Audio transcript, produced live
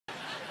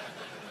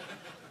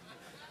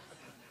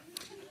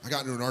I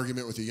got into an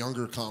argument with a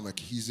younger comic.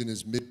 He's in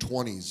his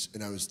mid-20s,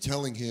 and I was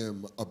telling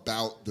him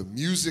about the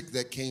music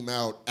that came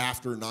out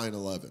after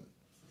 9/11.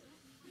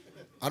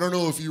 I don't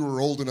know if you were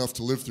old enough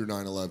to live through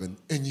 9/11,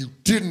 and you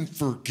didn't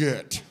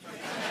forget.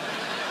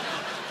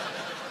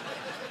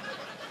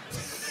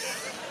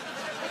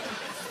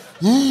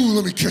 Ooh,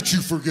 let me catch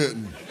you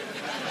forgetting.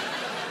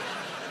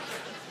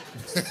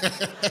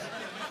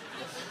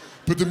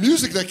 But the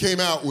music that came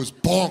out was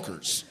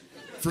bonkers.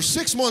 For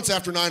 6 months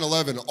after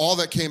 9/11, all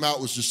that came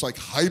out was just like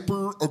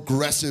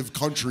hyper-aggressive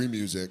country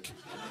music,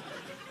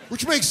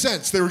 which makes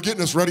sense. They were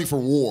getting us ready for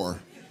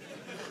war.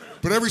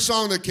 But every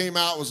song that came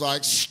out was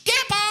like,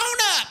 step on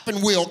up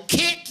and we'll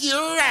kick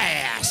your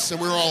ass. And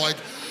we were all like,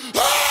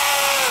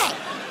 ah!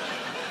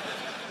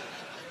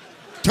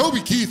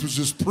 Toby Keith was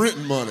just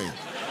printing money.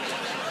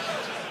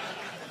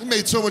 He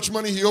made so much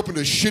money, he opened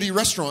a shitty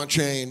restaurant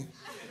chain.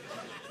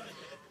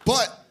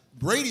 But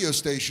radio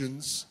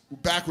stations,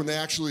 back when they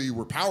actually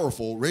were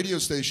powerful, radio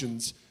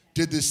stations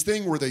did this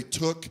thing where they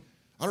took,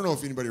 I don't know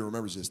if anybody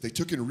remembers this, they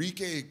took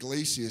Enrique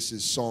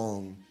Iglesias'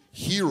 song,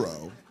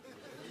 Hero,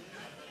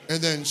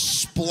 and then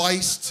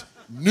spliced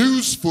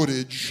news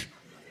footage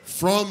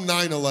from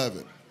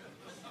 9/11.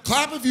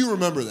 Clap if you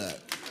remember that.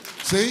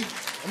 See?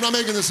 I'm not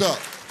making this up.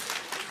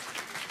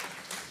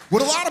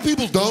 What a lot of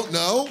people don't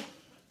know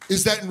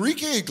is that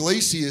Enrique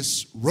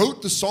Iglesias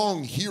wrote the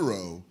song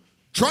Hero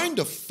trying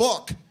to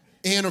fuck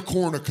Anna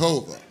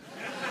Kournikova.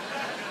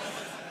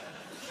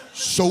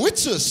 So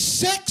it's a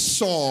sex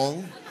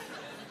song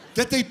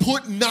that they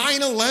put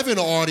 9/11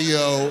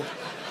 audio.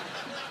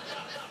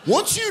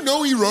 Once you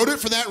know he wrote it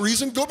for that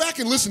reason, go back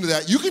and listen to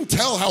that. You can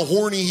tell how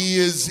horny he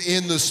is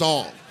in the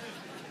song.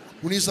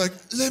 When he's like,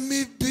 let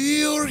me be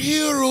your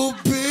hero,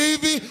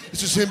 baby.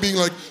 It's just him being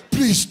like,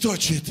 please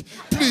touch it,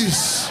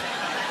 please.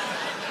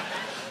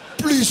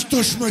 Please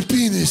touch my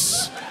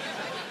penis.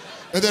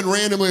 And then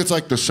randomly it's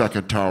like, the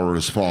second tower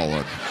has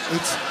fallen.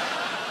 It's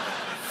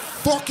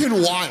fucking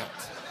wild.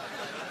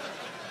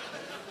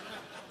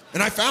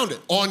 And I found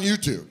it on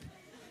YouTube.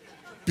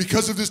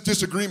 Because of this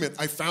disagreement,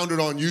 I found it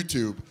on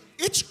YouTube.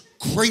 It's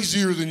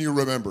crazier than you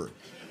remember.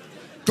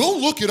 Go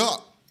look it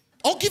up.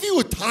 I'll give you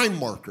a time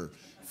marker.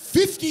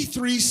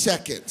 53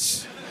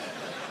 seconds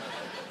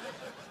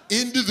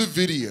into the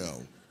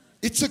video.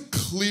 It's a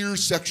clear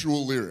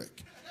sexual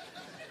lyric.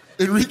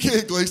 Enrique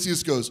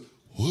Iglesias goes,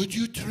 would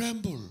you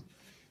tremble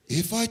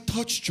if I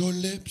touched your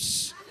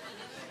lips?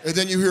 And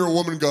then you hear a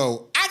woman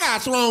go, I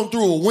got thrown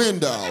through a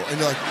window. And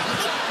you're like,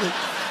 what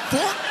the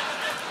fuck?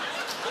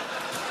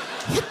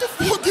 What the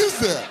fuck is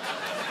that?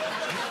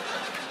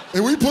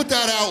 And we put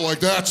that out like,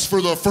 that's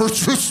for the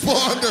first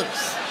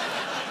responders.